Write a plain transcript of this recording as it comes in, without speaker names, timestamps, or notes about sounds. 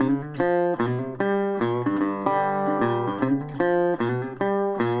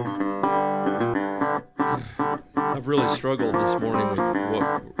struggled this morning with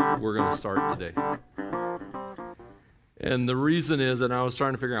what we're going to start today. And the reason is that I was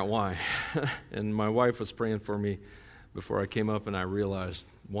trying to figure out why. And my wife was praying for me before I came up, and I realized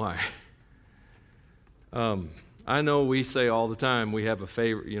why. I know we say all the time we have a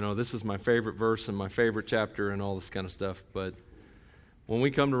favorite, this is my favorite verse and my favorite chapter and all this kind of stuff. But when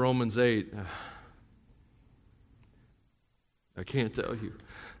we come to Romans 8, I can't tell you.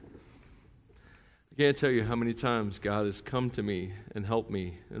 I can't tell you how many times God has come to me and helped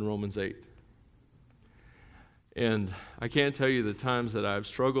me in Romans 8. And I can't tell you the times that I've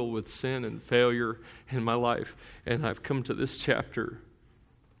struggled with sin and failure in my life, and I've come to this chapter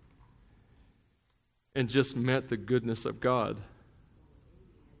and just met the goodness of God.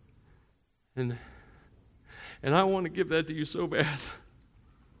 And I want to give that to you so bad.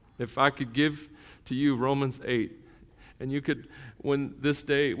 If I could give to you Romans 8, and you could, when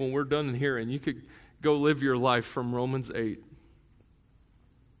we're done in here, and you could go live your life from Romans 8.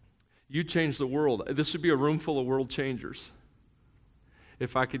 You change the world. This would be a room full of world changers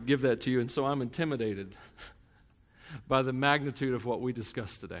if I could give that to you. And so I'm intimidated by the magnitude of what we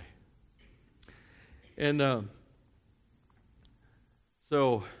discussed today. And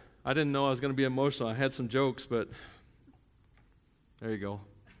so I didn't know I was going to be emotional. I had some jokes, but there you go.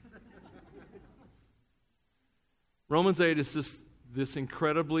 Romans 8 is just this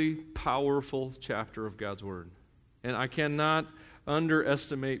incredibly powerful chapter of God's Word. And I cannot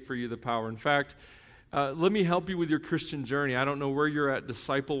underestimate for you the power. In fact, let me help you with your Christian journey. I don't know where you're at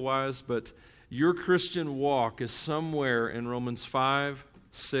disciple-wise, but your Christian walk is somewhere in Romans 5,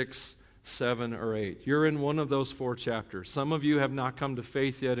 6, 7, or 8. You're in one of those 4 chapters. Some of you have not come to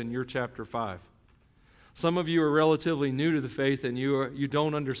faith yet, and you're chapter 5. Some of you are relatively new to the faith and you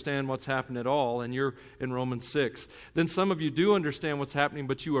don't understand what's happened at all, and you're in Romans 6. Then some of you do understand what's happening,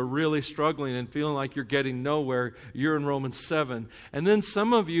 but you are really struggling and feeling like you're getting nowhere. You're in Romans 7. And then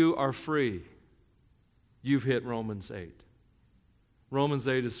some of you are free. You've hit Romans 8. Romans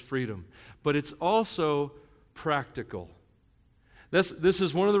 8 is freedom. But it's also practical. This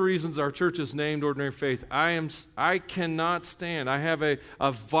is one of the reasons our church is named Ordinary Faith. I cannot stand. I have a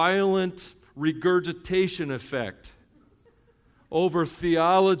violent regurgitation effect over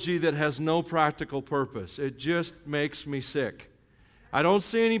theology that has no practical purpose. It just makes me sick. I don't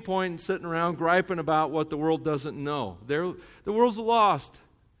see any point in sitting around griping about what the world doesn't know. The world's lost.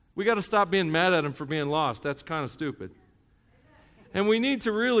 We got to stop being mad at them for being lost. That's kind of stupid. And we need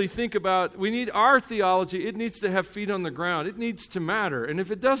to really think about, we need our theology, it needs to have feet on the ground. It needs to matter. And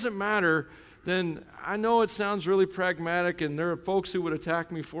if it doesn't matter, then I know it sounds really pragmatic, and there are folks who would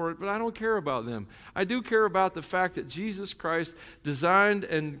attack me for it, but I don't care about them. I do care about the fact that Jesus Christ designed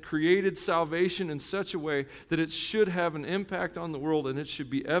and created salvation in such a way that it should have an impact on the world, and it should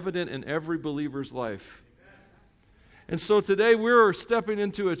be evident in every believer's life. And so today we're stepping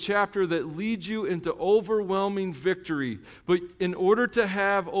into a chapter that leads you into overwhelming victory. But in order to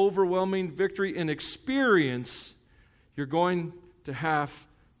have overwhelming victory and experience, you're going to have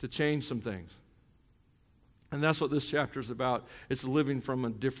to change some things. And that's what this chapter is about. It's living from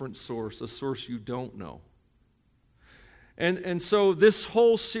a different source, a source you don't know. And so this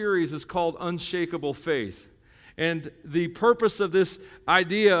whole series is called Unshakable Faith. And the purpose of this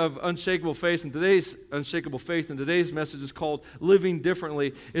idea of unshakable faith and today's message is called Living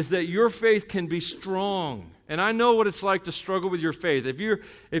Differently, is that your faith can be strong. And I know what it's like to struggle with your faith.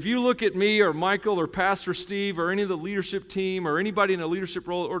 If you look at me or Michael or Pastor Steve or any of the leadership team or anybody in a leadership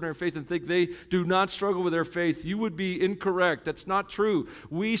role at Ordinary Faith and think they do not struggle with their faith, you would be incorrect. That's not true.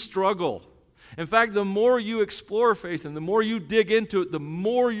 We struggle. In fact, the more you explore faith and the more you dig into it, the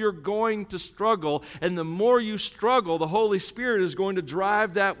more you're going to struggle. And the more you struggle, the Holy Spirit is going to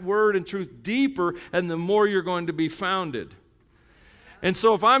drive that word and truth deeper, and the more you're going to be founded. And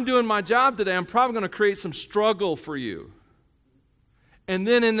so if I'm doing my job today, I'm probably going to create some struggle for you. And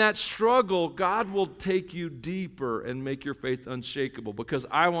then in that struggle, God will take you deeper and make your faith unshakable, because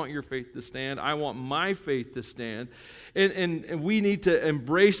I want your faith to stand. I want my faith to stand. And we need to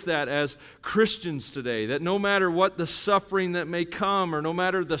embrace that as Christians today, that no matter what the suffering that may come, or no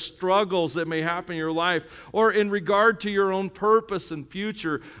matter the struggles that may happen in your life, or in regard to your own purpose and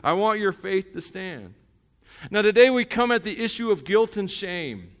future, I want your faith to stand. Now today we come at the issue of guilt and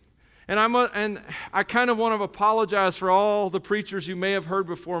shame. And I kind of want to apologize for all the preachers you may have heard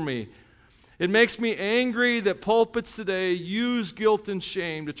before me. It makes me angry that pulpits today use guilt and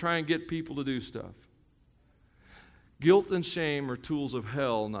shame to try and get people to do stuff. Guilt and shame are tools of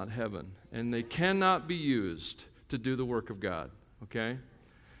hell, not heaven. And they cannot be used to do the work of God. Okay?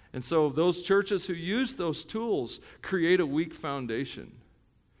 And so those churches who use those tools create a weak foundation.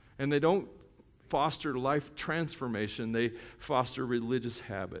 And they don't foster life transformation. They foster religious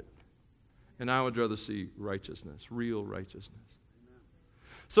habit. And I would rather see righteousness, real righteousness.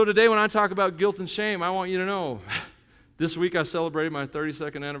 So today when I talk about guilt and shame, I want you to know, this week I celebrated my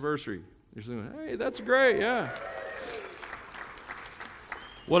 32nd anniversary. You're saying, hey, that's great, yeah.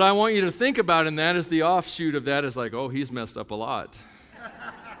 What I want you to think about in that is the offshoot of that is like, oh, he's messed up a lot.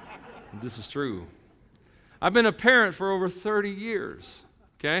 This is true. I've been a parent for over 30 years,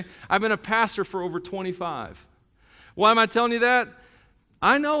 okay? I've been a pastor for over 25. Why am I telling you that?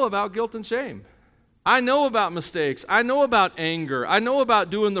 I know about guilt and shame. I know about mistakes. I know about anger. I know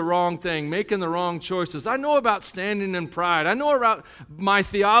about doing the wrong thing, making the wrong choices. I know about standing in pride. I know about my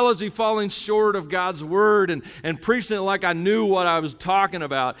theology falling short of God's word and preaching it like I knew what I was talking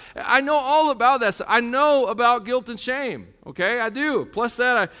about. I know all about that. I know about guilt and shame, okay? I do. Plus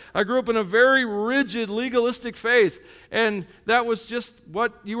that, I grew up in a very rigid, legalistic faith, and that was just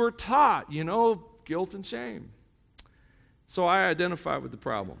what you were taught, guilt and shame. So I identify with the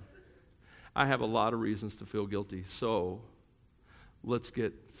problem. I have a lot of reasons to feel guilty, so let's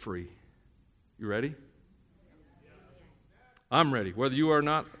get free. You ready? I'm ready. Whether you are or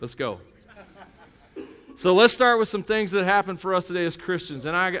not, let's go. So let's start with some things that happen for us today as Christians.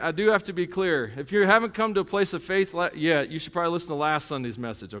 And I do have to be clear. If you haven't come to a place of faith yet, you should probably listen to last Sunday's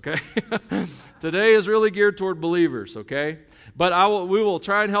message, okay? Today is really geared toward believers, okay? But we will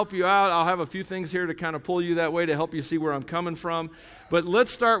try and help you out. I'll have a few things here to kind of pull you that way to help you see where I'm coming from. But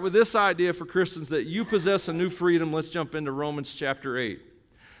let's start with this idea for Christians that you possess a new freedom. Let's jump into Romans chapter 8.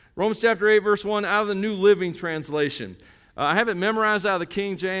 Romans chapter 8, verse 1, out of the New Living Translation. I have it memorized out of the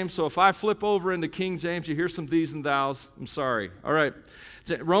King James, so if I flip over into King James, you hear some these and thous, I'm sorry. All right.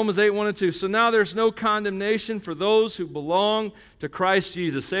 Romans 8, 1 and 2. So now there's no condemnation for those who belong to Christ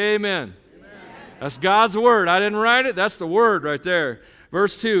Jesus. Say amen. That's God's word. I didn't write it. That's the word right there.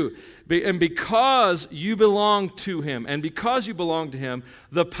 Verse 2, and because you belong to him,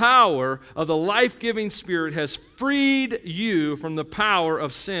 the power of the life-giving Spirit has freed you from the power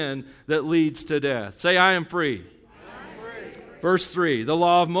of sin that leads to death. Say, I am free. Verse 3, the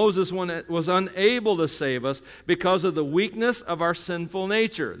law of Moses was unable to save us because of the weakness of our sinful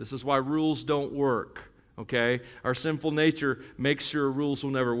nature. This is why rules don't work. Okay? Our sinful nature makes sure rules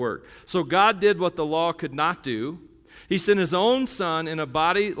will never work. So God did what the law could not do. He sent his own Son in a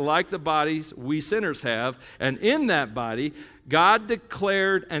body like the bodies we sinners have, and in that body, God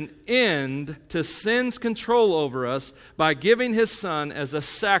declared an end to sin's control over us by giving his Son as a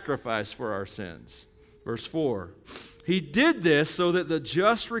sacrifice for our sins. Verse 4, he did this so that the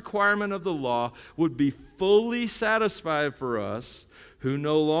just requirement of the law would be fully satisfied for us, who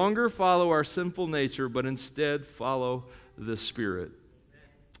no longer follow our sinful nature, but instead follow the Spirit.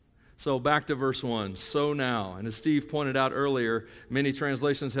 So back to verse 1. So now, and as Steve pointed out earlier, many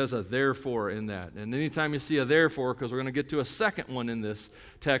translations has a therefore in that. And anytime you see a therefore, because we're going to get to a second one in this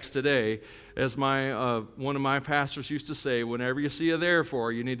text today, as one of my pastors used to say, whenever you see a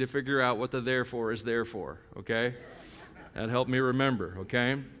therefore, you need to figure out what the therefore is there for, okay? That helped me remember,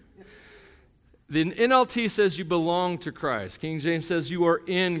 okay? The NLT says you belong to Christ. King James says you are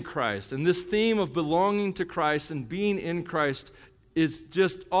in Christ. And this theme of belonging to Christ and being in Christ is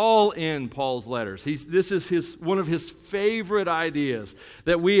just all in Paul's letters. This is one of his favorite ideas,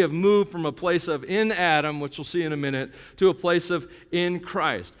 that we have moved from a place of in Adam, which we'll see in a minute, to a place of in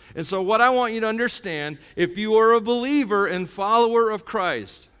Christ. And so what I want you to understand, if you are a believer and follower of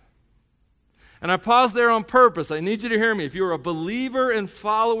Christ, and I pause there on purpose, I need you to hear me. If you're a believer and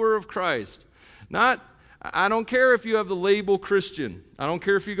follower of Christ, I don't care if you have the label Christian. I don't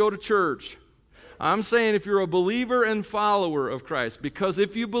care if you go to church. I'm saying if you're a believer and follower of Christ, because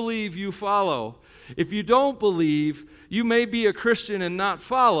if you believe, you follow. If you don't believe, you may be a Christian and not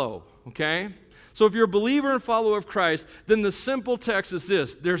follow, okay? So if you're a believer and follower of Christ, then the simple text is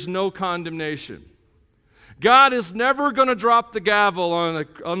this: there's no condemnation. God is never going to drop the gavel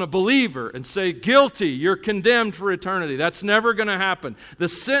on a believer and say, guilty, you're condemned for eternity. That's never going to happen. The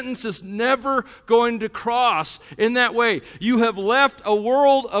sentence is never going to cross in that way. You have left a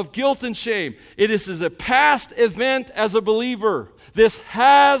world of guilt and shame. It is a past event as a believer. This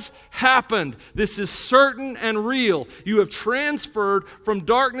has happened. This is certain and real. You have transferred from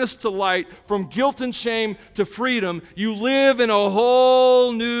darkness to light, from guilt and shame to freedom. You live in a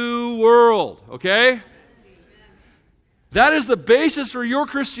whole new world, okay? That is the basis for your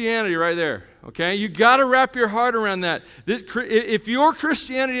Christianity right there, okay? You got to wrap your heart around that. If your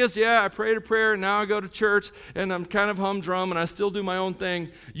Christianity is, I prayed a prayer and now I go to church and I'm kind of humdrum and I still do my own thing,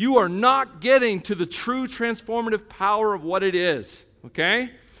 you are not getting to the true transformative power of what it is,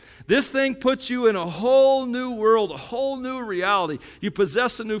 okay? This thing puts you in a whole new world, a whole new reality. You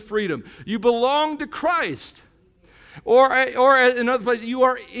possess a new freedom. You belong to Christ. Or in other places, you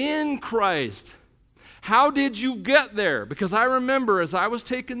are in Christ. How did you get there? Because I remember as I was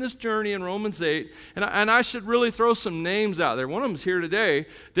taking this journey in Romans 8, and I should really throw some names out there. One of them's here today.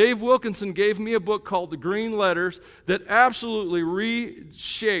 Dave Wilkinson gave me a book called The Green Letters that absolutely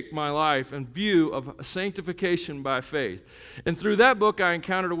reshaped my life and view of sanctification by faith. And through that book, I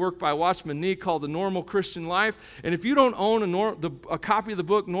encountered a work by Watchman Nee called The Normal Christian Life. And if you don't own a copy of the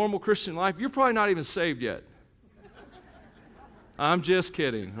book, Normal Christian Life, you're probably not even saved yet. I'm just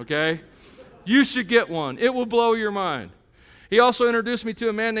kidding, okay? You should get one. It will blow your mind. He also introduced me to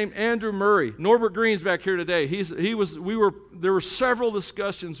a man named Andrew Murray. Norbert Green's back here today. There were several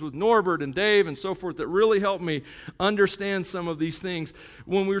discussions with Norbert and Dave and so forth that really helped me understand some of these things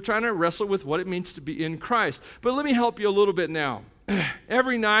when we were trying to wrestle with what it means to be in Christ. But let me help you a little bit now.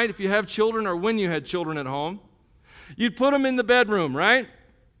 Every night, if you have children or when you had children at home, you'd put them in the bedroom, right?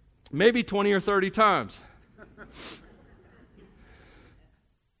 Maybe 20 or 30 times.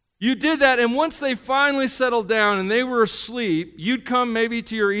 You did that, and once they finally settled down and they were asleep, you'd come maybe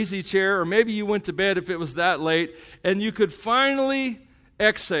to your easy chair, or maybe you went to bed if it was that late, and you could finally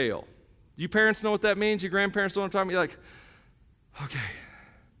exhale. You parents know what that means? Your grandparents know what I'm talking about? You're like, okay,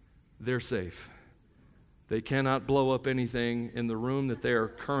 they're safe. They cannot blow up anything in the room that they are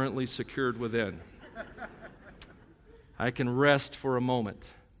currently secured within. I can rest for a moment.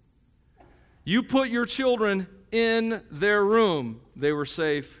 You put your children in their room. They were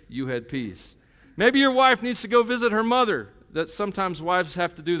safe. You had peace. Maybe your wife needs to go visit her mother. That sometimes wives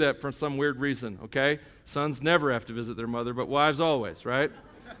have to do that for some weird reason, okay? Sons never have to visit their mother, but wives always, right?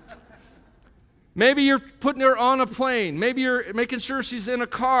 Maybe you're putting her on a plane. Maybe you're making sure she's in a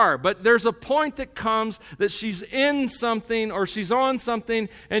car. But there's a point that comes that she's in something or she's on something,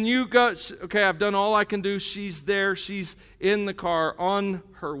 and you go, okay, I've done all I can do. She's there. She's in the car, on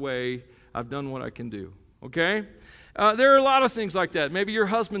her way. I've done what I can do. Okay? There are a lot of things like that. Maybe your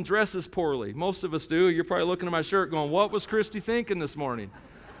husband dresses poorly. Most of us do. You're probably looking at my shirt going, what was Christy thinking this morning?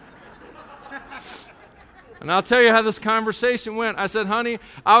 And I'll tell you how this conversation went. I said, honey,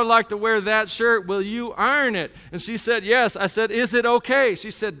 I would like to wear that shirt. Will you iron it? And she said, yes. I said, is it okay? She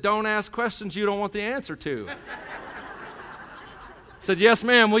said, don't ask questions you don't want the answer to. I said, yes,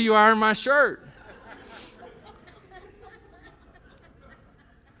 ma'am. Will you iron my shirt?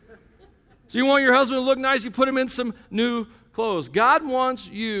 So you want your husband to look nice, you put him in some new clothes. God wants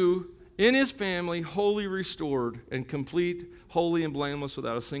you in his family wholly restored and complete, holy and blameless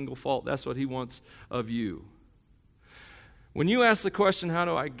without a single fault. That's what he wants of you. When you ask the question, how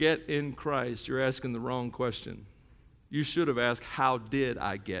do I get in Christ, you're asking the wrong question. You should have asked, how did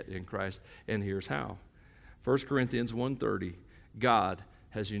I get in Christ? And here's how. 1 Corinthians 1:30, God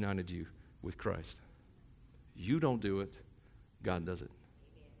has united you with Christ. You don't do it, God does it.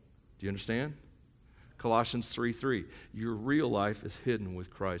 Do you understand? Colossians 3:3. Your real life is hidden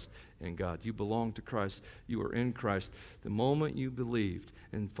with Christ in God. You belong to Christ. You are in Christ. The moment you believed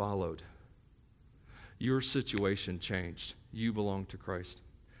and followed, your situation changed. You belong to Christ.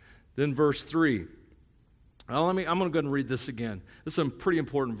 Then verse 3. I'm going to go ahead and read this again. This is a pretty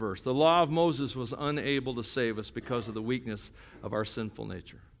important verse. The law of Moses was unable to save us because of the weakness of our sinful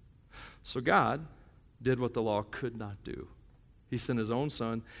nature. So God did what the law could not do. He sent his own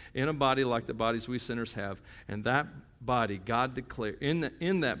son in a body like the bodies we sinners have, and that body, God declared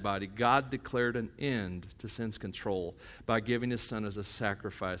in that body, God declared an end to sin's control by giving his son as a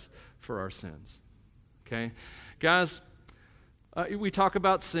sacrifice for our sins. Okay? Guys, we talk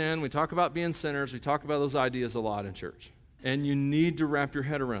about sin, we talk about being sinners, we talk about those ideas a lot in church. And you need to wrap your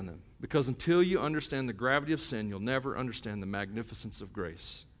head around them, because until you understand the gravity of sin, you'll never understand the magnificence of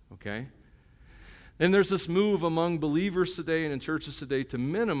grace. Okay? And there's this move among believers today and in churches today to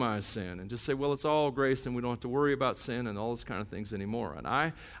minimize sin and just say, well, it's all grace and we don't have to worry about sin and all those kind of things anymore.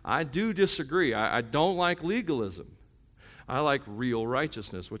 And I do disagree. I don't like legalism. I like real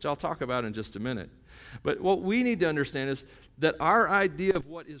righteousness, which I'll talk about in just a minute. But what we need to understand is that our idea of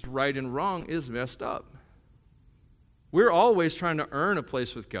what is right and wrong is messed up. We're always trying to earn a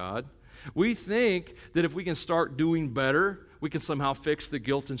place with God. We think that if we can start doing better, we can somehow fix the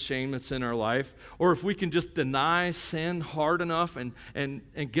guilt and shame that's in our life. Or if we can just deny sin hard enough and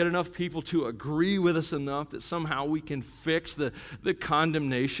get enough people to agree with us enough that somehow we can fix the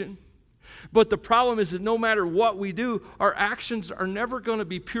condemnation. But the problem is that no matter what we do, our actions are never going to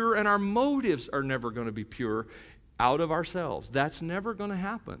be pure and our motives are never going to be pure out of ourselves. That's never going to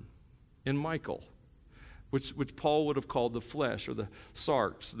happen in Michael. which Paul would have called the flesh, or the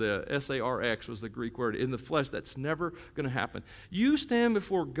sarx. The S-A-R-X was the Greek word. In the flesh, that's never going to happen. You stand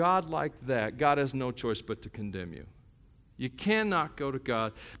before God like that, God has no choice but to condemn you. You cannot go to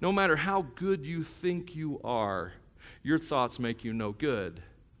God. No matter how good you think you are, your thoughts make you no good.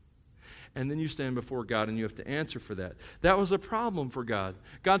 And then you stand before God and you have to answer for that. That was a problem for God.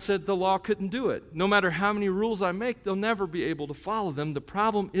 God said the law couldn't do it. No matter how many rules I make, they'll never be able to follow them. The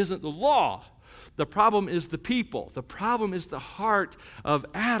problem isn't the law. The problem is the people. The problem is the heart of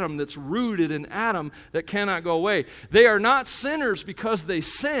Adam that's rooted in Adam that cannot go away. They are not sinners because they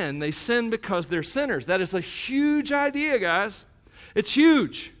sin. They sin because they're sinners. That is a huge idea, guys. It's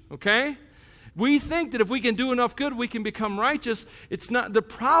huge, okay? We think that if we can do enough good, we can become righteous. It's not. The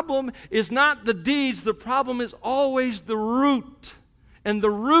problem is not the deeds. The problem is always the root. And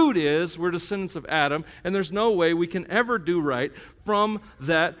the root is we're descendants of Adam, and there's no way we can ever do right from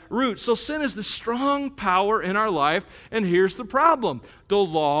that root. So sin is the strong power in our life, and here's the problem. The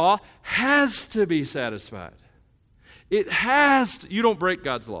law has to be satisfied. It has to. You don't break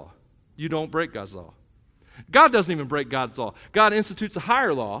God's law. You don't break God's law. God doesn't even break God's law. God institutes a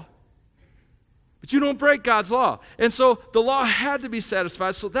higher law, but you don't break God's law. And so the law had to be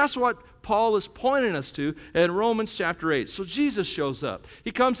satisfied. So that's what Paul is pointing us to in Romans chapter 8. So Jesus shows up.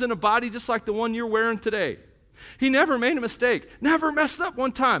 He comes in a body just like the one you're wearing today. He never made a mistake, never messed up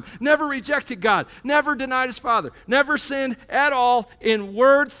one time, never rejected God, never denied his Father, never sinned at all in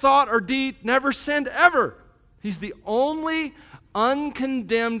word, thought, or deed, never sinned ever. He's the only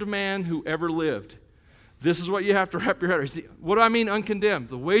uncondemned man who ever lived. This is what you have to wrap your head around. What do I mean uncondemned?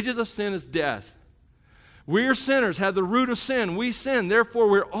 The wages of sin is death. We are sinners, have the root of sin. We sin, therefore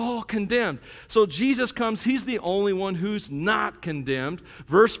we're all condemned. So Jesus comes, he's the only one who's not condemned.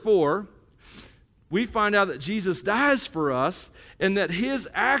 Verse 4, we find out that Jesus dies for us and that his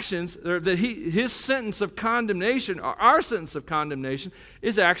actions, or that his sentence of condemnation, or our sentence of condemnation,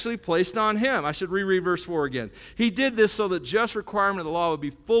 is actually placed on him. I should reread verse 4 again. He did this so that just requirement of the law would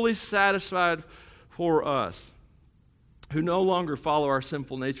be fully satisfied for us, who no longer follow our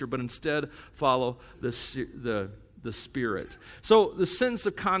sinful nature, but instead follow the Spirit. So the sentence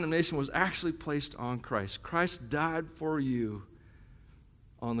of condemnation was actually placed on Christ. Christ died for you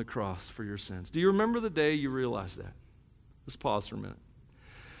on the cross for your sins. Do you remember the day you realized that? Let's pause for a minute.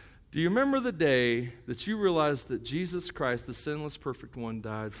 Do you remember the day that you realized that Jesus Christ, the sinless, perfect one,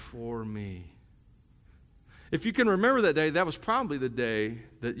 died for me? If you can remember that day, that was probably the day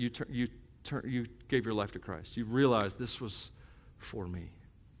that you gave your life to Christ. You realized this was for me,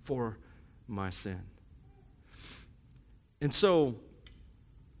 for my sin. And so,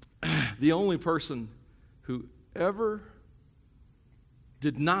 the only person who ever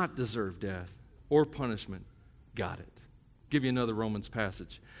did not deserve death or punishment got it. I'll give you another Romans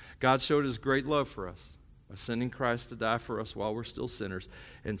passage. God showed his great love for us by sending Christ to die for us while we're still sinners.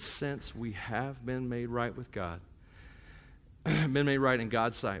 And since we have been made right with God, been made right in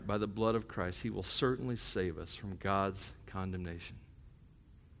God's sight by the blood of Christ, he will certainly save us from God's condemnation.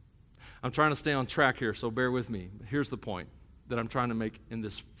 I'm trying to stay on track here, so bear with me. Here's the point that I'm trying to make in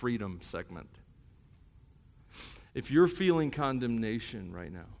this freedom segment. If you're feeling condemnation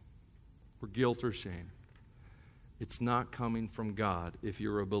right now, or guilt or shame, it's not coming from God if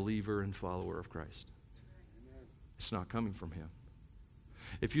you're a believer and follower of Christ. It's not coming from him.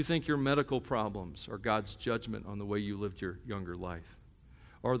 If you think your medical problems are God's judgment on the way you lived your younger life,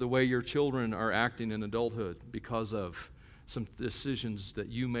 or the way your children are acting in adulthood because of some decisions that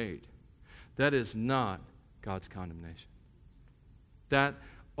you made, that is not God's condemnation. That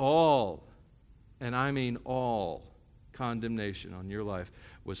all, and I mean all, condemnation on your life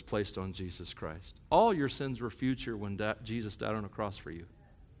was placed on Jesus Christ. All your sins were future when Jesus died on a cross for you.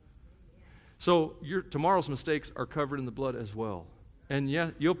 So tomorrow's mistakes are covered in the blood as well. And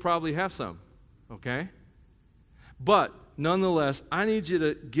yeah, you'll probably have some, okay? But nonetheless, I need you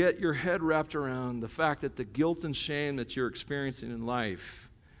to get your head wrapped around the fact that the guilt and shame that you're experiencing in life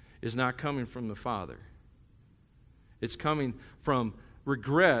is not coming from the Father. It's coming from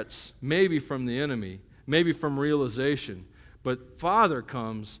regrets, maybe from the enemy, maybe from realization. But Father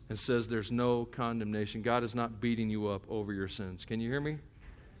comes and says there's no condemnation. God is not beating you up over your sins. Can you hear me?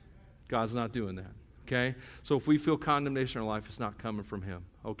 God's not doing that. Okay? So if we feel condemnation in our life, it's not coming from him.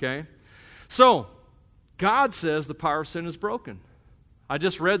 Okay? So, God says the power of sin is broken. I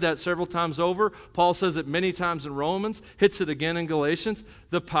just read that several times over. Paul says it many times in Romans, hits it again in Galatians.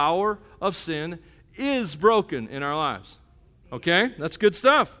 The power of sin is broken in our lives. Okay? That's good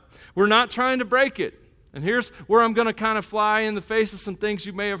stuff. We're not trying to break it. And here's where I'm going to kind of fly in the face of some things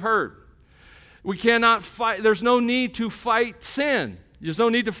you may have heard. We cannot fight. There's no need to fight sin. There's no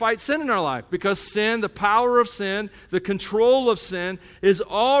need to fight sin in our life because sin, the power of sin, the control of sin is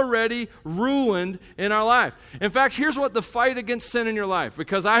already ruined in our life. In fact, here's what the fight against sin in your life,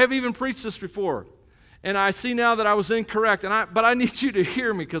 because I have even preached this before. And I see now that I was incorrect, but I need you to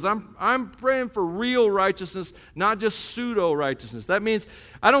hear me because I'm praying for real righteousness, not just pseudo-righteousness. That means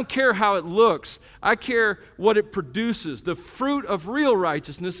I don't care how it looks. I care what it produces. The fruit of real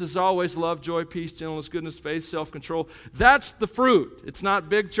righteousness is always love, joy, peace, gentleness, goodness, faith, self-control. That's the fruit. It's not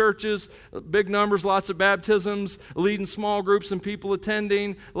big churches, big numbers, lots of baptisms, leading small groups and people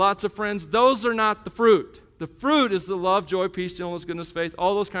attending, lots of friends. Those are not the fruit. The fruit is the love, joy, peace, gentleness, goodness, faith,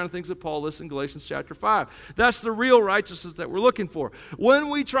 all those kind of things that Paul lists in Galatians chapter 5. That's the real righteousness that we're looking for.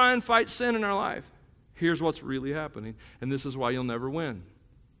 When we try and fight sin in our life, here's what's really happening, and this is why you'll never win.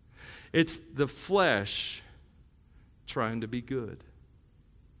 It's the flesh trying to be good,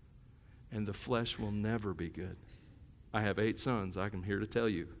 and the flesh will never be good. I have 8 sons. I'm here to tell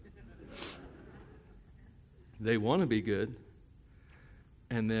you. They want to be good,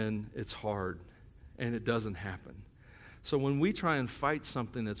 and then it's hard. And it doesn't happen. So when we try and fight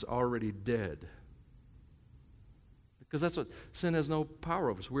something that's already dead, because that's what sin has no power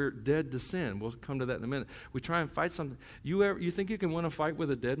over us. We're dead to sin. We'll come to that in a minute. We try and fight something. You think you can win a fight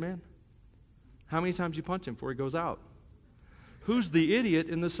with a dead man? How many times you punch him before he goes out? Who's the idiot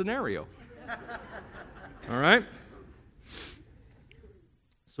in the scenario? All right?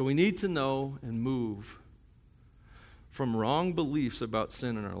 So we need to know and move from wrong beliefs about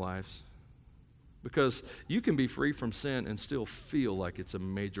sin in our lives. Because you can be free from sin and still feel like it's a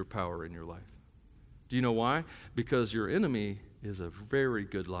major power in your life. Do you know why? Because your enemy is a very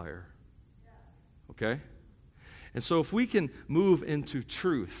good liar. Okay? And so if we can move into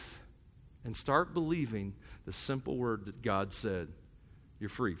truth and start believing the simple word that God said, you're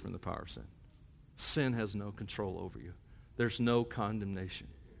free from the power of sin. Sin has no control over you. There's no condemnation.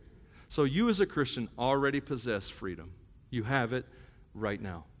 So you as a Christian already possess freedom. You have it right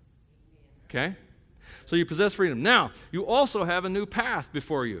now. Okay? So you possess freedom. Now, you also have a new path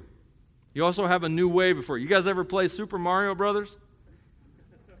before you. You also have a new way before you. You guys ever play Super Mario Brothers?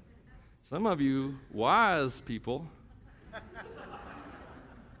 Some of you wise people.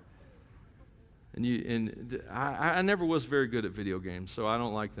 And I never was very good at video games, so I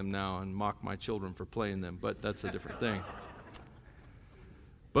don't like them now and mock my children for playing them, but that's a different thing.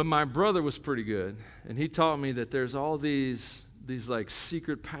 But my brother was pretty good, and he taught me that there's all these like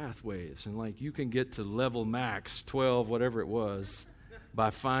secret pathways, and like you can get to level max 12, whatever it was, by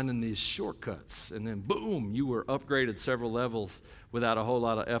finding these shortcuts, and then boom, you were upgraded several levels without a whole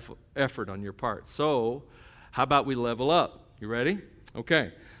lot of effort on your part. So how about we level up? You ready?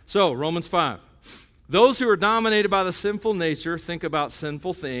 Okay, so Romans 5. Those who are dominated by the sinful nature think about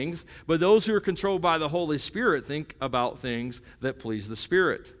sinful things, but those who are controlled by the Holy Spirit think about things that please the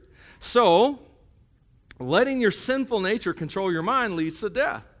Spirit. So letting your sinful nature control your mind leads to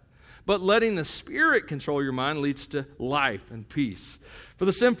death. But letting the Spirit control your mind leads to life and peace. For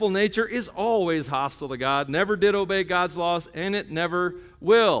the sinful nature is always hostile to God, never did obey God's laws, and it never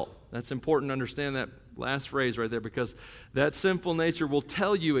will. That's important to understand that last phrase right there, because that sinful nature will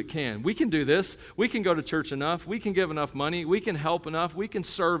tell you it can. We can do this. We can go to church enough. We can give enough money. We can help enough. We can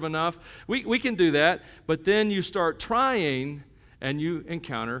serve enough. We can do that. But then you start trying and you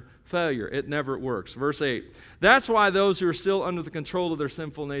encounter failure. It never works. Verse 8. That's why those who are still under the control of their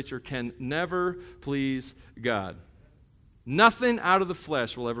sinful nature can never please God. Nothing out of the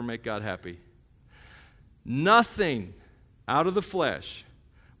flesh will ever make God happy. Nothing out of the flesh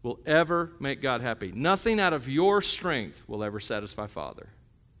will ever make God happy. Nothing out of your strength will ever satisfy Father.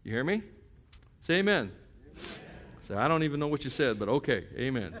 You hear me? Say amen. Say, I don't even know what you said, but okay,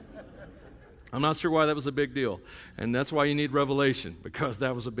 amen. I'm not sure why that was a big deal. And that's why you need revelation, because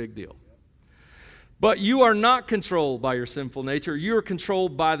that was a big deal. But you are not controlled by your sinful nature. You are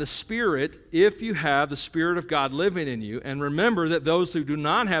controlled by the Spirit if you have the Spirit of God living in you. And remember that those who do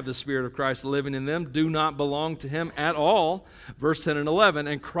not have the Spirit of Christ living in them do not belong to Him at all. Verse 10 and 11.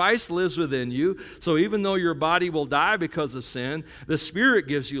 And Christ lives within you. So even though your body will die because of sin, the Spirit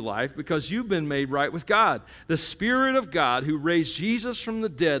gives you life because you've been made right with God. The Spirit of God who raised Jesus from the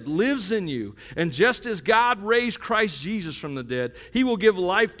dead lives in you. And just as God raised Christ Jesus from the dead, He will give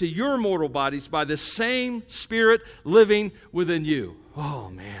life to your mortal bodies by the same Spirit living within you. Oh,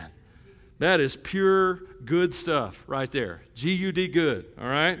 man. That is pure good stuff right there. G-U-D, good. All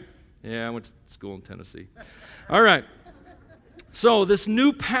right? Yeah, I went to school in Tennessee. All right. So this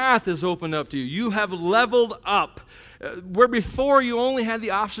new path is opened up to you. You have leveled up. Where before you only had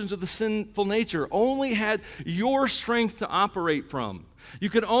the options of the sinful nature, only had your strength to operate from. You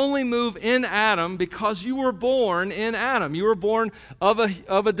can only move in Adam because you were born in Adam. You were born of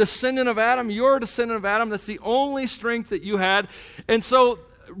a descendant of Adam. You're a descendant of Adam. That's the only strength that you had. And so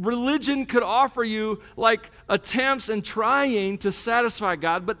religion could offer you like attempts and trying to satisfy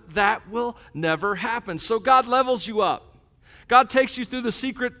God, but that will never happen. So God levels you up. God takes you through the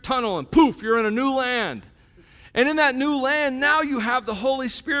secret tunnel and poof, you're in a new land. And in that new land, now you have the Holy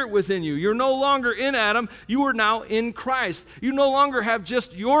Spirit within you. You're no longer in Adam. You are now in Christ. You no longer have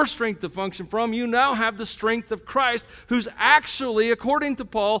just your strength to function from. You now have the strength of Christ, who's actually, according to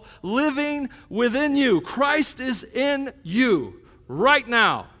Paul, living within you. Christ is in you right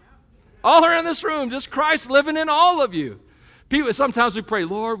now. All around this room, just Christ living in all of you. People, sometimes we pray,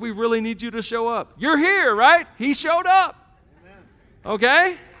 Lord, we really need you to show up. You're here, right? He showed up.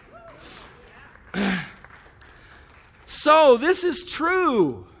 Okay? So this is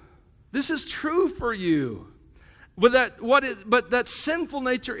true. This is true for you. But that sinful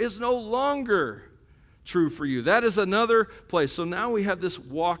nature is no longer true for you. That is another place. So now we have this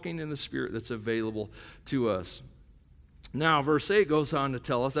walking in the Spirit that's available to us. Now, verse 8 goes on to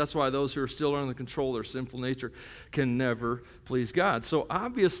tell us that's why those who are still under the control of their sinful nature can never please God. So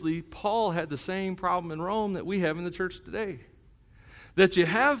obviously, Paul had the same problem in Rome that we have in the church today. That you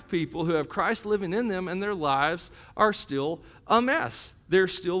have people who have Christ living in them and their lives are still a mess. They're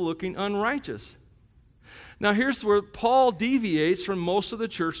still looking unrighteous. Now here's where Paul deviates from most of the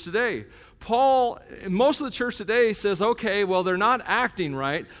church today. Most of the church today says, okay, well, they're not acting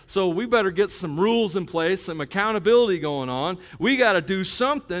right, so we better get some rules in place, some accountability going on. We got to do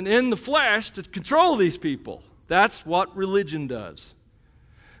something in the flesh to control these people. That's what religion does.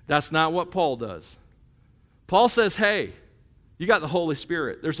 That's not what Paul does. Paul says, hey, you got the Holy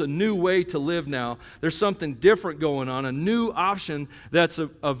Spirit. There's a new way to live now. There's something different going on, a new option that's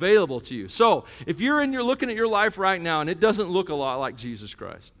available to you. So, if you're looking at your life right now and it doesn't look a lot like Jesus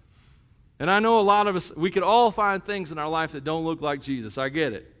Christ, and I know a lot of us, we could all find things in our life that don't look like Jesus. I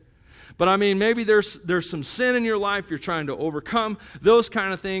get it. But I mean, maybe there's some sin in your life you're trying to overcome, those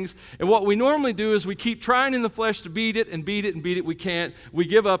kind of things. And what we normally do is we keep trying in the flesh to beat it and beat it and beat it. We can't. We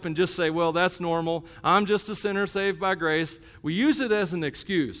give up and just say, well, that's normal. I'm just a sinner saved by grace. We use it as an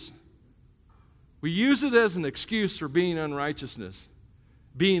excuse. We use it as an excuse for being unrighteousness,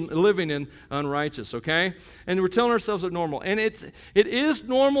 living in unrighteous, okay? And we're telling ourselves it's normal. And it is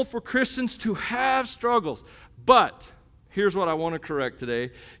normal for Christians to have struggles. But here's what I want to correct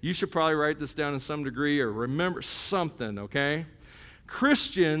today. You should probably write this down in some degree or remember something, okay?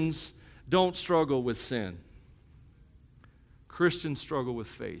 Christians don't struggle with sin. Christians struggle with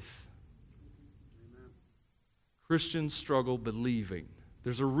faith. Christians struggle believing.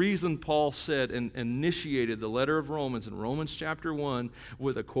 There's a reason Paul said and initiated the letter of Romans in Romans chapter 1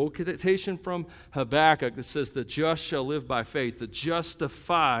 with a quotation from Habakkuk that says, the just shall live by faith. The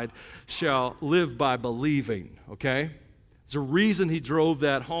justified shall live by believing, okay? There's a reason he drove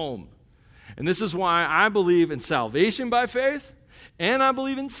that home. And this is why I believe in salvation by faith and I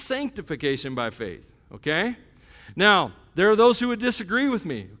believe in sanctification by faith, okay? Now, there are those who would disagree with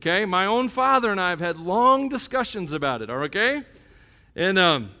me, okay? My own father and I have had long discussions about it, okay?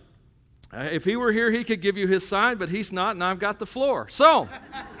 And if he were here, he could give you his side, but he's not, and I've got the floor. So,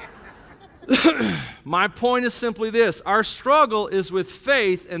 my point is simply this. Our struggle is with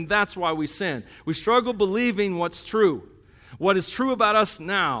faith, and that's why we sin. We struggle believing what's true, what is true about us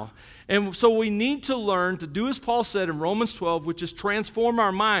now. And so we need to learn to do as Paul said in Romans 12, which is transform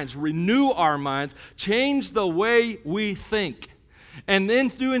our minds, renew our minds, change the way we think. And in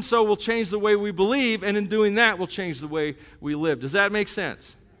doing so, we'll change the way we believe, and in doing that, we'll change the way we live. Does that make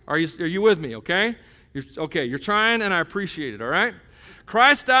sense? Are you with me, okay? You're trying, and I appreciate it, all right?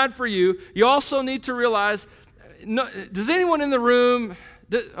 Christ died for you. You also need to realize, does anyone in the room,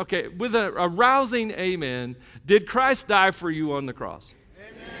 with a rousing amen, did Christ die for you on the cross?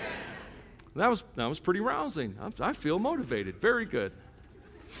 Amen. That was pretty rousing. I feel motivated. Very good.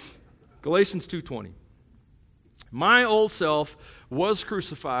 Galatians 2:20. My old self was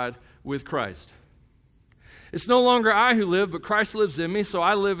crucified with Christ. It's no longer I who live, but Christ lives in me, so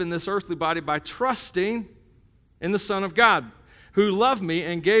I live in this earthly body by trusting in the Son of God, who loved me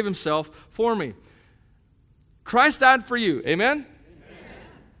and gave himself for me. Christ died for you. Amen? Amen.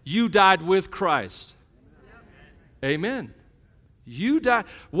 You died with Christ. Amen. You died.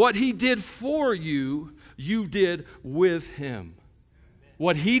 What he did for you, you did with him.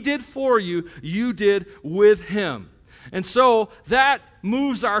 What he did for you, you did with him. And so that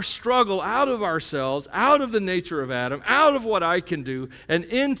moves our struggle out of ourselves, out of the nature of Adam, out of what I can do, and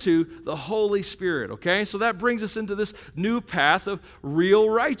into the Holy Spirit, okay? So that brings us into this new path of real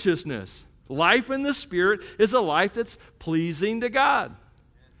righteousness. Life in the Spirit is a life that's pleasing to God.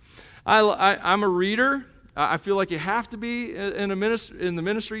 I'm a reader. I feel like you have to be in the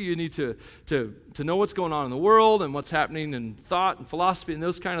ministry. You need to know what's going on in the world and what's happening in thought and philosophy and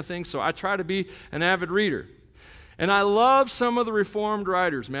those kind of things. So I try to be an avid reader. And I love some of the Reformed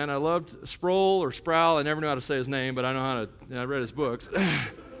writers, man. I loved Sproul or Sproul. I never knew how to say his name, but I know how to. I read his books.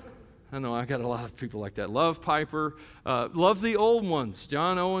 I know I got a lot of people like that. Love Piper. Love the old ones.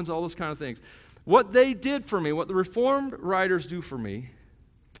 John Owens, all those kind of things. What they did for me, what the Reformed writers do for me,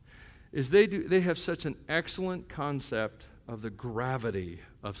 is they have such an excellent concept of the gravity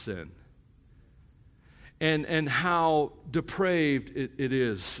of sin. And how depraved it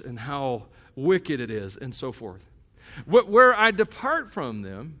is, and how wicked it is, and so forth. Where I depart from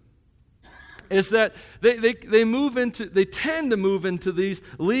them is that they tend to move into these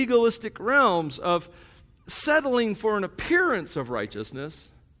legalistic realms of settling for an appearance of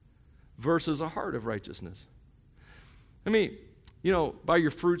righteousness versus a heart of righteousness. I mean, by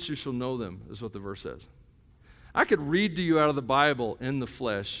your fruits you shall know them, is what the verse says. I could read to you out of the Bible in the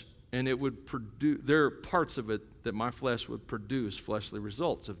flesh, and it would produce, there are parts of it that my flesh would produce fleshly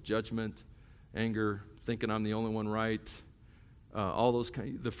results of judgment, anger, thinking I'm the only one right, all those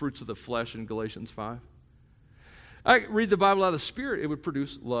the fruits of the flesh in Galatians 5. I read the Bible out of the Spirit, it would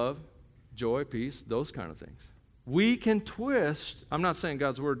produce love, joy, peace, those kind of things. We can twist. I'm not saying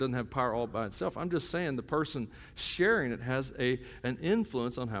God's Word doesn't have power all by itself. I'm just saying the person sharing it has an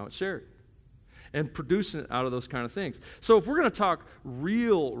influence on how it's shared and producing it out of those kind of things. So if we're going to talk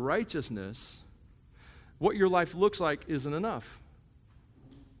real righteousness, what your life looks like isn't enough.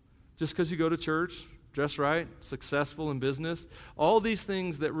 Just because you go to church, dress right, successful in business, all these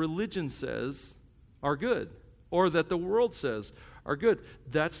things that religion says are good or that the world says are good,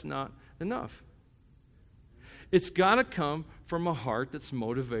 that's not enough. It's got to come from a heart that's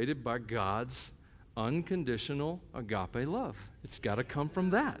motivated by God's unconditional agape love. It's got to come from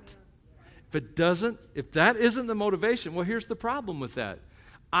that. If that isn't the motivation, well, here's the problem with that.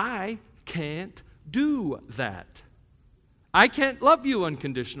 I can't do that. I can't love you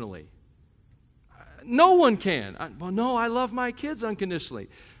unconditionally. No one can. I love my kids unconditionally.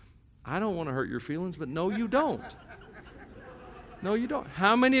 I don't want to hurt your feelings, but no, you don't. No, you don't.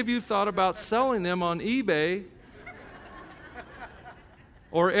 How many of you thought about selling them on eBay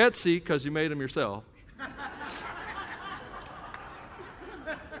or Etsy because you made them yourself?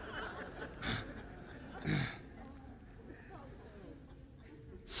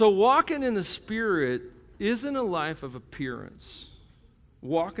 So walking in the Spirit isn't a life of appearance.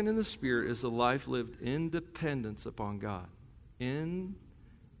 Walking in the Spirit is a life lived in dependence upon God. In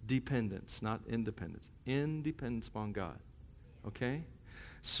dependence, not independence. In dependence upon God. Okay?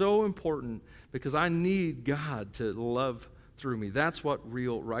 So important because I need God to love through me. That's what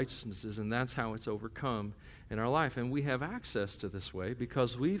real righteousness is, and that's how it's overcome in our life. And we have access to this way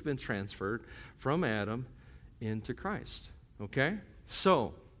because we've been transferred from Adam into Christ. Okay?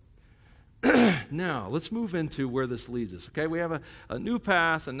 So, now, let's move into where this leads us. Okay, we have a new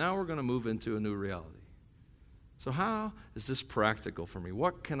path, and now we're going to move into a new reality. So how is this practical for me?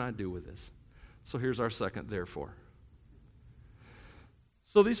 What can I do with this? So here's our second therefore.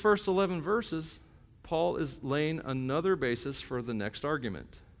 So these first 11 verses, Paul is laying another basis for the next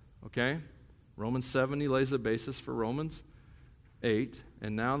argument. Okay? Romans 7, he lays a basis for Romans 8,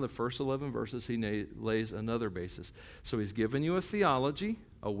 and now in the first 11 verses, he lays another basis. So he's given you a theology,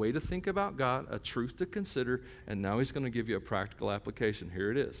 a way to think about God, a truth to consider, and now he's going to give you a practical application.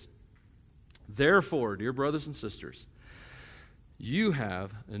 Here it is. Therefore, dear brothers and sisters, you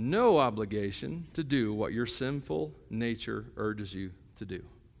have no obligation to do what your sinful nature urges you to do.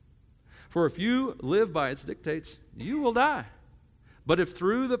 For if you live by its dictates, you will die. But if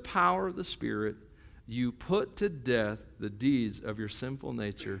through the power of the Spirit you put to death the deeds of your sinful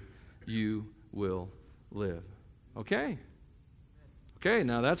nature, you will live. Okay? Okay,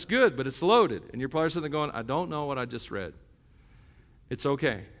 now that's good, but it's loaded. And you're probably sitting there going, I don't know what I just read. It's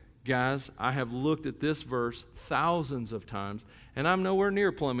okay. Guys, I have looked at this verse thousands of times, and I'm nowhere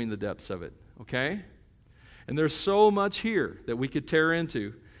near plumbing the depths of it. Okay? And there's so much here that we could tear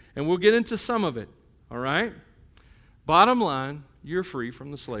into, and we'll get into some of it. All right? Bottom line, you're free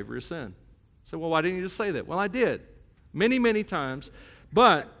from the slavery of sin. So, well, why didn't you just say that? Well, I did. Many, many times.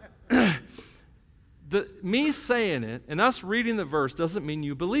 But me saying it and us reading the verse doesn't mean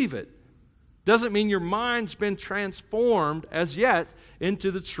you believe it. Doesn't mean your mind's been transformed as yet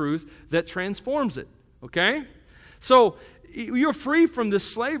into the truth that transforms it. Okay? So, you're free from this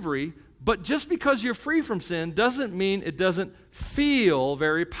slavery, but just because you're free from sin doesn't mean it doesn't feel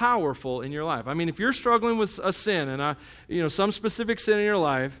very powerful in your life. I mean, if you're struggling with a sin and some specific sin in your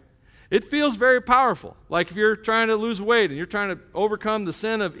life, It feels very powerful. Like if you're trying to lose weight and you're trying to overcome the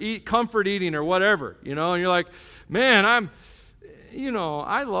sin of comfort eating or whatever, and you're like, man,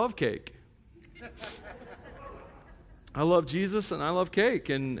 I love cake. I love Jesus and I love cake.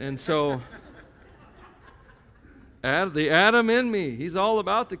 And so the Adam in me, he's all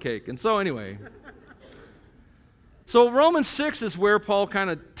about the cake. And so anyway, so Romans 6 is where Paul kind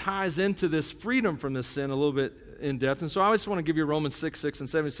of ties into this freedom from this sin a little bit in depth. And so I just want to give you Romans 6 and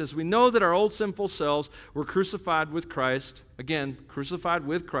 7. It says, we know that our old sinful selves were crucified with Christ. Again, crucified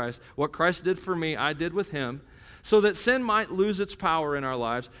with Christ. What Christ did for me, I did with him. So that sin might lose its power in our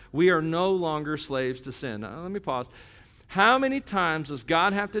lives. We are no longer slaves to sin. Now, let me pause. How many times does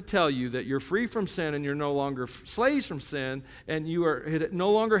God have to tell you that you're free from sin and you're no longer slaves from sin and it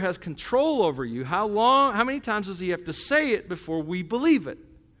no longer has control over you? How many times does he have to say it before we believe it?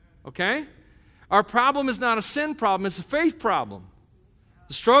 Okay? Our problem is not a sin problem, it's a faith problem.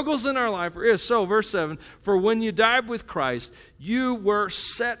 The struggles in our life are so, verse 7, for when you died with Christ, you were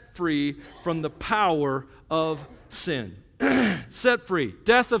set free from the power of sin. Set free.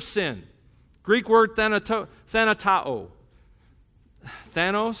 Death of sin. Greek word thanatao.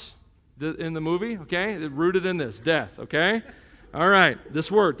 Thanos in the movie, okay? Rooted in this, death, okay? All right,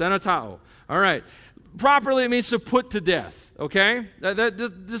 this word, thanatao. All right. Properly, it means to put to death, okay?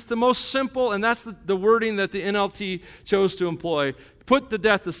 That's the most simple, and that's the wording that the NLT chose to employ. Put to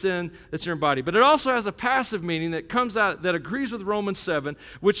death the sin that's in your body. But it also has a passive meaning that comes out, that agrees with Romans 7,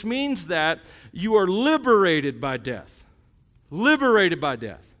 which means that you are liberated by death. Liberated by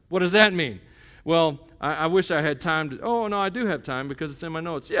death. What does that mean? Well, I wish I had time to... Oh, no, I do have time because it's in my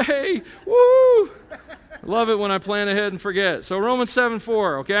notes. Yay! Woo! I love it when I plan ahead and forget. So Romans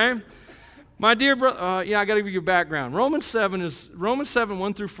 7:4, okay? My dear brother... I got to give you a background. Romans 7,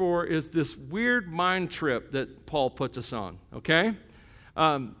 1 through 4 is this weird mind trip that Paul puts us on, okay?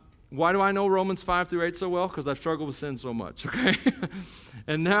 Why do I know Romans 5 through 8 so well? Because I've struggled with sin so much, okay?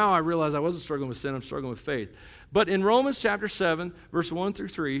 And now I realize I wasn't struggling with sin, I'm struggling with faith. But in Romans chapter 7, verse 1 through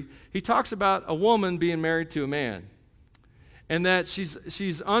 3, he talks about a woman being married to a man. And that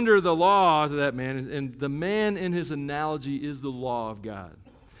she's under the law to that man, and the man in his analogy is the law of God.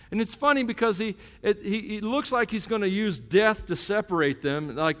 And it's funny because he looks like he's going to use death to separate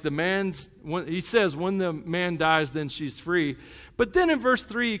them. Like he says, when the man dies, then she's free. But then in verse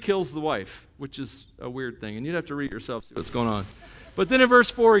 3, he kills the wife, which is a weird thing. And you'd have to read it yourself, see what's going on. But then in verse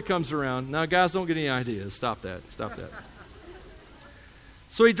 4, he comes around. Now, guys, don't get any ideas. Stop that.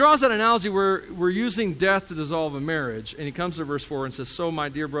 So he draws that analogy where we're using death to dissolve a marriage. And he comes to verse 4 and says, so, my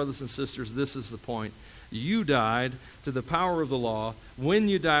dear brothers and sisters, this is the point. You died to the power of the law when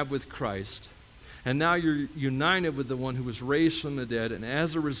you died with Christ. And now you're united with the one who was raised from the dead. And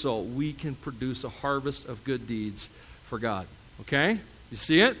as a result, we can produce a harvest of good deeds for God. Okay? You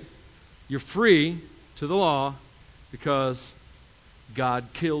see it? You're free to the law because God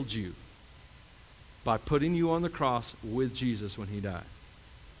killed you by putting you on the cross with Jesus when he died.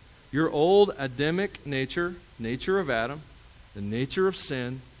 Your old Adamic nature of Adam, the nature of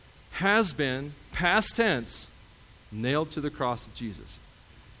sin, has been, past tense, nailed to the cross of Jesus.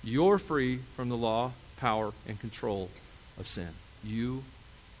 You're free from the law, power, and control of sin. You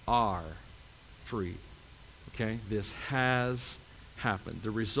are free. Okay? This has happened.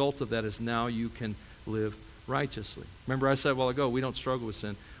 The result of that is now you can live righteously. Remember I said a while ago, we don't struggle with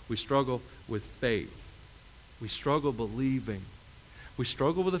sin. We struggle with faith. We struggle believing. We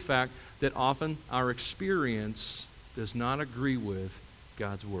struggle with the fact that often our experience does not agree with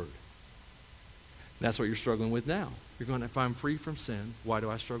God's word. That's what you're struggling with now. You're going, if I'm free from sin, why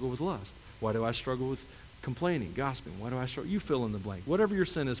do I struggle with lust? Why do I struggle with complaining, gossiping? Why do I struggle? You fill in the blank. Whatever your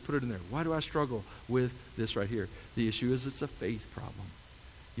sin is, put it in there. Why do I struggle with this right here? The issue is it's a faith problem.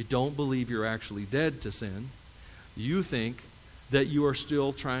 You don't believe you're actually dead to sin. You think that you are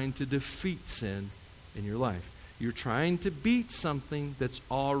still trying to defeat sin in your life. You're trying to beat something that's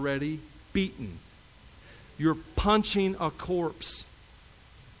already beaten. You're punching a corpse,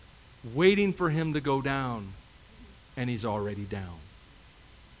 waiting for him to go down, and he's already down.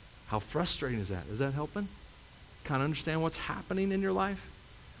 How frustrating is that? Is that helping? Kind of understand what's happening in your life?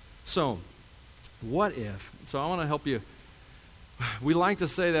 So, what if? So I want to help you. We like to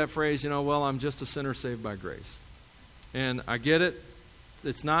say that phrase, well, I'm just a sinner saved by grace. And I get it.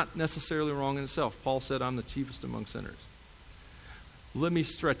 It's not necessarily wrong in itself. Paul said, I'm the chiefest among sinners. Let me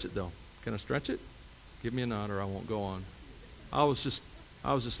stretch it, though. Can I stretch it? Give me a nod or I won't go on. I was just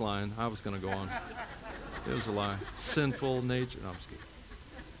lying. I was going to go on. It was a lie. Sinful nature. No, I'm just kidding.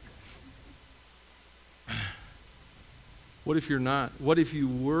 What if you're not? What if you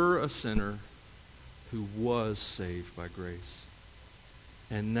were a sinner who was saved by grace?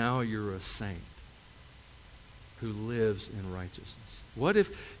 and now you're a saint who lives in righteousness? What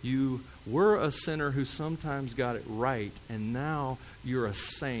if you were a sinner who sometimes got it right, and now you're a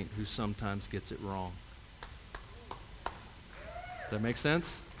saint who sometimes gets it wrong? Does that make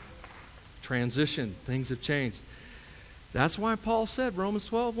sense? Transition. Things have changed. That's why Paul said, Romans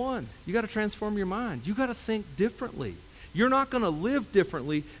 12:1, you got to transform your mind. You got to think differently. You're not going to live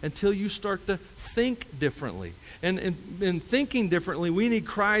differently until you start to think differently. And in thinking differently, we need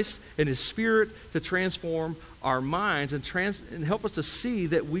Christ and His Spirit to transform our minds and help us to see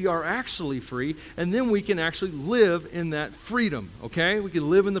that we are actually free, and then we can actually live in that freedom, okay? We can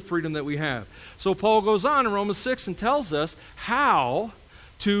live in the freedom that we have. So Paul goes on in Romans 6 and tells us how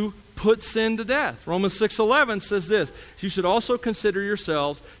to put sin to death. Romans 6:11 says this, you should also consider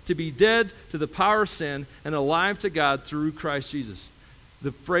yourselves to be dead to the power of sin and alive to God through Christ Jesus.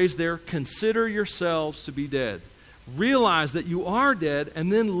 The phrase there, consider yourselves to be dead. Realize that you are dead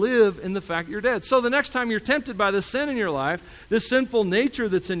and then live in the fact that you're dead. So the next time you're tempted by this sin in your life, this sinful nature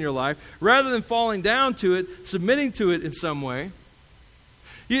that's in your life, rather than falling down to it, submitting to it in some way,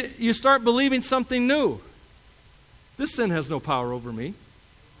 you start believing something new. This sin has no power over me.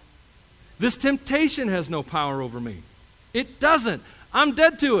 This temptation has no power over me. It doesn't. I'm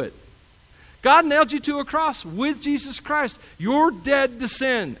dead to it. God nailed you to a cross with Jesus Christ. You're dead to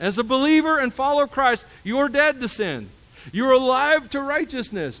sin. As a believer and follower of Christ, you're dead to sin. You're alive to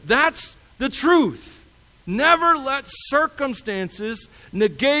righteousness. That's the truth. Never let circumstances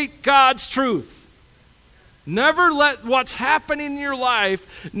negate God's truth. Never let what's happening in your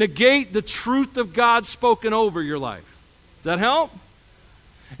life negate the truth of God spoken over your life. Does that help?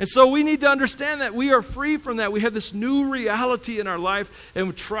 And so we need to understand that we are free from that. We have this new reality in our life, and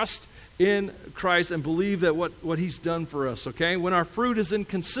we trust in Christ and believe that what He's done for us, okay? When our fruit is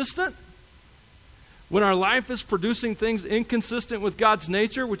inconsistent, when our life is producing things inconsistent with God's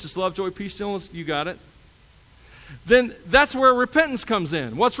nature, which is love, joy, peace, gentleness, you got it, then that's where repentance comes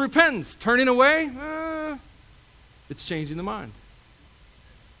in. What's repentance? Turning away? It's changing the mind.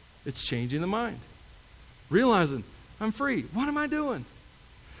 It's changing the mind. Realizing, I'm free. What am I doing?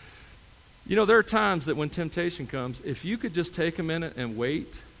 You know, there are times that when temptation comes, if you could just take a minute and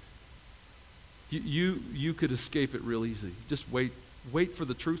wait, you could escape it real easy. Just wait for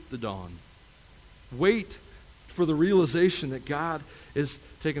the truth to dawn. Wait for the realization that God is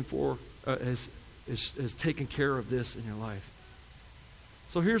has taken care of this in your life.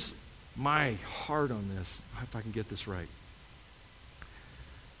 So here's my heart on this, if I can get this right.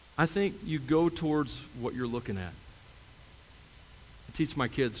 I think you go towards what you're looking at. I teach my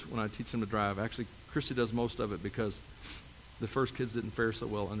kids when I teach them to drive. Actually, Christy does most of it because the first kids didn't fare so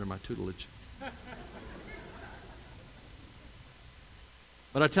well under my tutelage.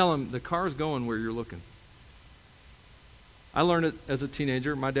 But I tell them, the car is going where you're looking. I learned it as a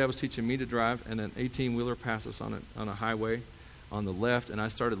teenager. My dad was teaching me to drive, and an 18-wheeler passed us on a highway on the left, and I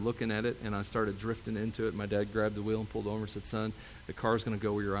started looking at it, and I started drifting into it. My dad grabbed the wheel and pulled over and said, son, the car's going to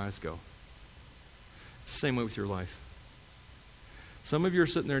go where your eyes go. It's the same way with your life. Some of you are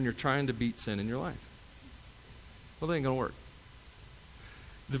sitting there and you're trying to beat sin in your life. Well, that ain't going to work.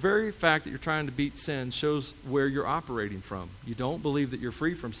 The very fact that you're trying to beat sin shows where you're operating from. You don't believe that you're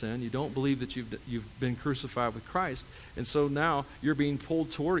free from sin. You don't believe that you've been crucified with Christ. And so now you're being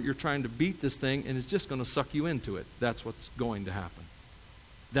pulled toward it. You're trying to beat this thing, and it's just going to suck you into it. That's what's going to happen.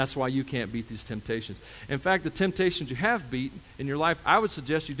 That's why you can't beat these temptations. In fact, the temptations you have beat in your life, I would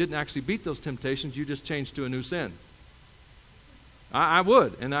suggest you didn't actually beat those temptations. You just changed to a new sin. I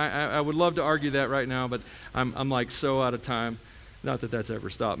would, and I would love to argue that right now, but I'm like so out of time. Not that that's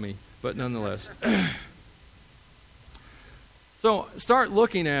ever stopped me, but nonetheless. So start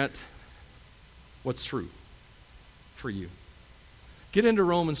looking at what's true for you. Get into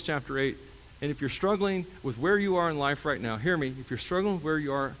Romans chapter 8, and if you're struggling with where you are in life right now, hear me, if you're struggling with where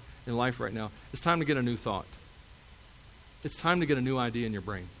you are in life right now, it's time to get a new thought. It's time to get a new idea in your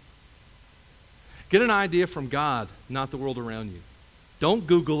brain. Get an idea from God, not the world around you. Don't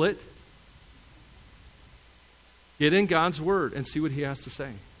Google it. Get in God's Word and see what He has to say.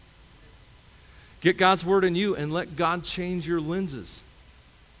 Get God's Word in you and let God change your lenses.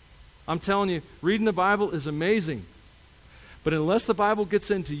 I'm telling you, reading the Bible is amazing. But unless the Bible gets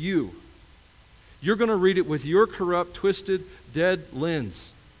into you, you're going to read it with your corrupt, twisted, dead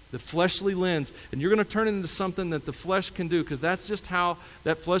lens, the fleshly lens, and you're going to turn it into something that the flesh can do, because that's just how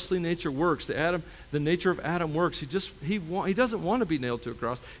that fleshly nature works. The nature of Adam works. He doesn't want to be nailed to a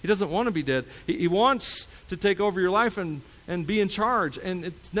cross. He doesn't want to be dead. He wants to take over your life and be in charge, and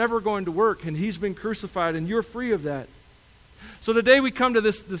it's never going to work, and he's been crucified, and you're free of that. So today we come to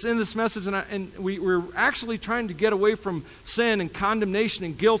this end of this message, and we're actually trying to get away from sin and condemnation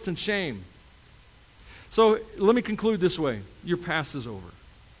and guilt and shame. So let me conclude this way. Your past is over.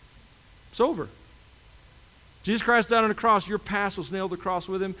 It's over. Jesus Christ died on the cross. Your past was nailed to the cross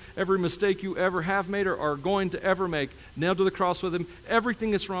with him. Every mistake you ever have made or are going to ever make, nailed to the cross with him. Everything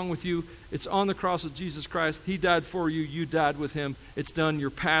that's wrong with you, it's on the cross with Jesus Christ. He died for you. You died with him. It's done.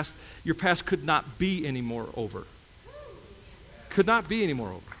 Your past could not be anymore over. Could not be anymore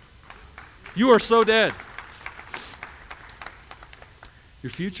over. You are so dead.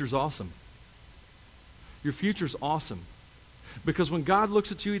 Your future's awesome. Your future's awesome. Because when God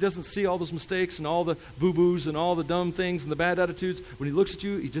looks at you, he doesn't see all those mistakes and all the boo-boos and all the dumb things and the bad attitudes. When he looks at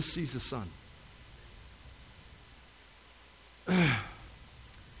you, he just sees his son.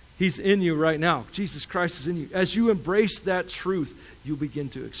 He's in you right now. Jesus Christ is in you. As you embrace that truth, you begin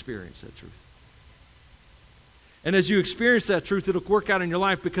to experience that truth. And as you experience that truth, it'll work out in your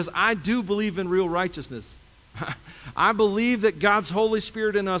life, because I do believe in real righteousness. I believe that God's Holy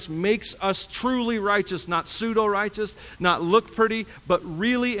Spirit in us makes us truly righteous, not pseudo-righteous, not look pretty, but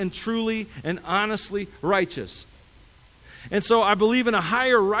really and truly and honestly righteous. And so I believe in a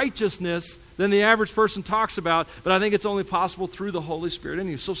higher righteousness than the average person talks about, but I think it's only possible through the Holy Spirit in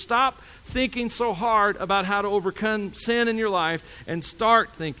you. So stop thinking so hard about how to overcome sin in your life and start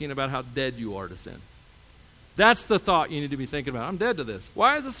thinking about how dead you are to sin. That's the thought you need to be thinking about. I'm dead to this.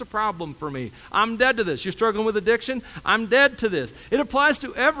 Why is this a problem for me? I'm dead to this. You're struggling with addiction? I'm dead to this. It applies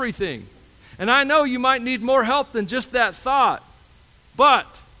to everything. And I know you might need more help than just that thought.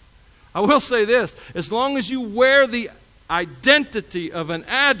 But I will say this. As long as you wear the identity of an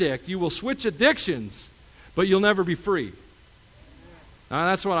addict, you will switch addictions, but you'll never be free. Now,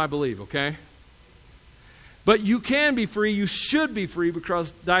 that's what I believe, okay? But you can be free. You should be free,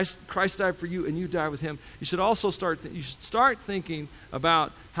 because Christ died for you and you died with him. You should also start thinking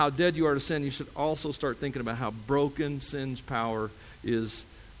about how dead you are to sin. You should also start thinking about how broken sin's power is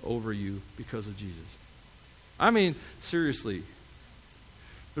over you because of Jesus. I mean, seriously.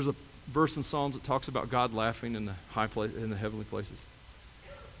 There's a verse in Psalms that talks about God laughing in the high place, in the heavenly places.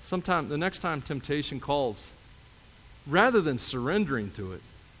 The next time temptation calls, rather than surrendering to it,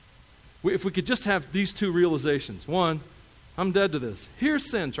 if we could just have these two realizations. One, I'm dead to this. Here's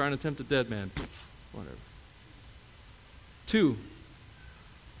sin trying to tempt a dead man. Whatever. Two,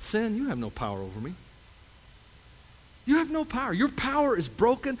 sin, you have no power over me. You have no power. Your power is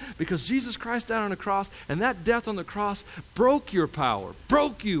broken because Jesus Christ died on the cross, and that death on the cross broke your power,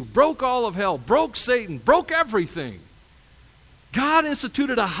 broke you, broke all of hell, broke Satan, broke everything. God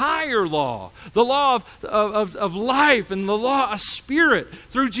instituted a higher law, the law of life and the law of spirit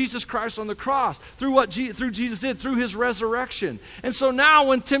through Jesus Christ on the cross, through Jesus did, through his resurrection. And so now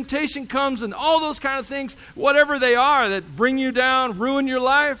when temptation comes and all those kind of things, whatever they are that bring you down, ruin your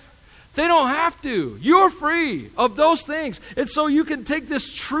life, they don't have to. You're free of those things. And so you can take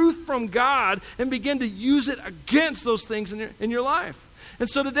this truth from God and begin to use it against those things in your life. And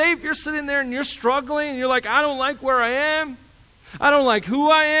so today, if you're sitting there and you're struggling and you're like, I don't like where I am, I don't like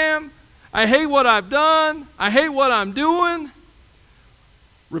who I am. I hate what I've done. I hate what I'm doing.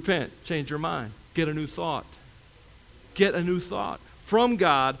 Repent. Change your mind. Get a new thought. Get a new thought from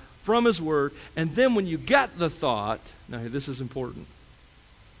God, from his word. And then when you get the thought, now this is important,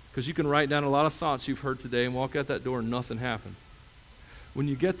 because you can write down a lot of thoughts you've heard today and walk out that door and nothing happened. When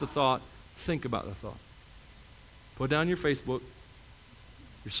you get the thought, think about the thought. Put down your Facebook,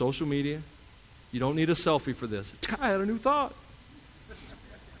 your social media. You don't need a selfie for this. I had a new thought.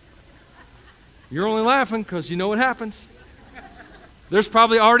 You're only laughing because you know what happens. There's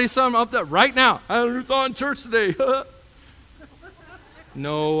probably already some up there right now. I had a new thought in church today.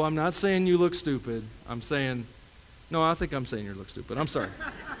 No, I'm not saying you look stupid. I think I'm saying you look stupid. I'm sorry.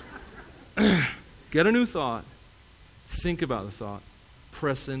 Get a new thought. Think about the thought.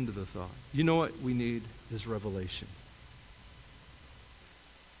 Press into the thought. You know what we need is revelation.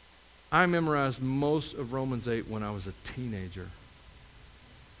 I memorized most of Romans 8 when I was a teenager,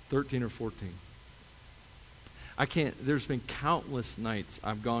 13 or 14. There's been countless nights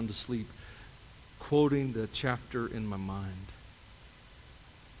I've gone to sleep quoting the chapter in my mind.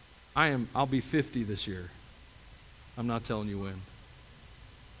 I'll be 50 this year. I'm not telling you when.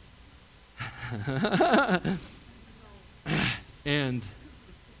 And,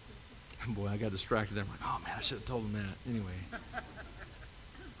 boy, I got distracted there. I'm like, oh man, I should have told him that. Anyway.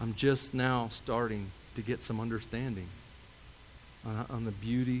 I'm just now starting to get some understanding on the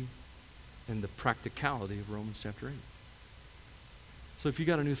beauty and the practicality of Romans chapter 8. So if you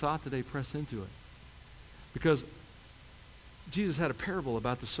got a new thought today, press into it. Because Jesus had a parable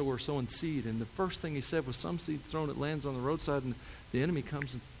about the sower sowing seed, and the first thing he said was some seed thrown, it lands on the roadside, and the enemy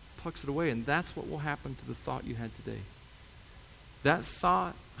comes and plucks it away. And that's what will happen to the thought you had today. That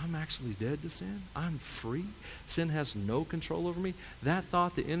thought, I'm actually dead to sin. I'm free. Sin has no control over me. That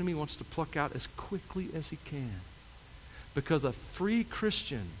thought the enemy wants to pluck out as quickly as he can. Because a free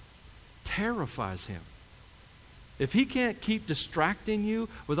Christian terrifies him. If he can't keep distracting you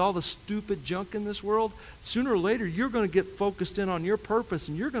with all the stupid junk in this world, sooner or later you're going to get focused in on your purpose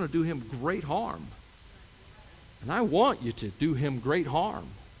and you're going to do him great harm. And I want you to do him great harm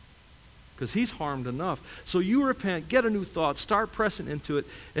because he's harmed enough. So you repent, get a new thought, start pressing into it,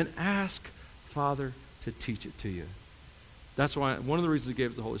 and ask Father to teach it to you. That's why one of the reasons he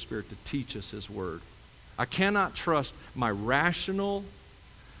gave us the Holy Spirit, to teach us his word. I cannot trust my rational,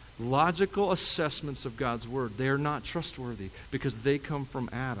 logical assessments of God's word. They are not trustworthy because they come from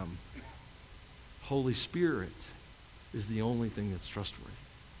Adam. Holy Spirit is the only thing that's trustworthy.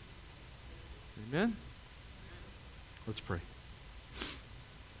 Amen? Let's pray.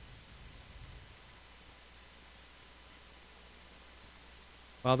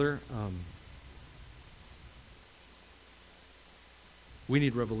 Father, we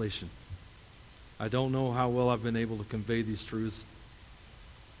need revelation. I don't know how well I've been able to convey these truths.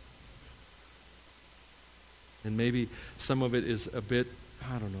 And maybe some of it is a bit,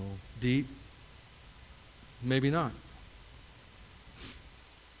 I don't know, deep. Maybe not.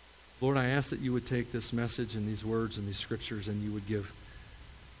 Lord, I ask that you would take this message and these words and these scriptures and you would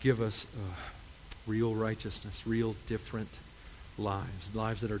give us real righteousness, real different lives,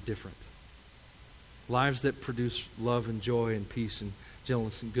 lives that are different. Lives that produce love and joy and peace and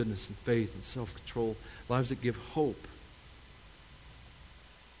gentleness and goodness and faith and self-control. Lives that give hope.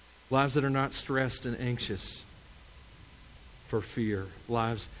 Lives that are not stressed and anxious for fear.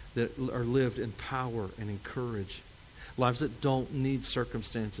 Lives that are lived in power and in courage. Lives that don't need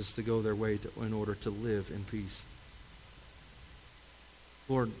circumstances to go their way in order to live in peace.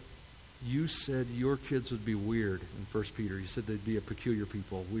 Lord, you said your kids would be weird in 1 Peter. You said they'd be a peculiar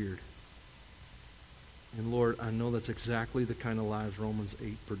people, weird. And Lord, I know that's exactly the kind of lives Romans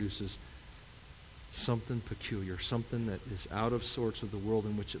 8 produces. Something peculiar, something that is out of sorts with the world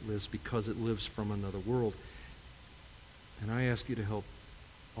in which it lives because it lives from another world. And I ask you to help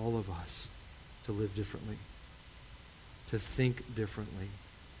all of us to live differently, to think differently.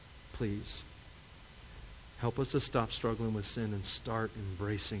 Please, help us to stop struggling with sin and start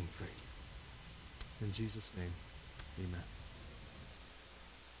embracing faith. In Jesus' name, amen.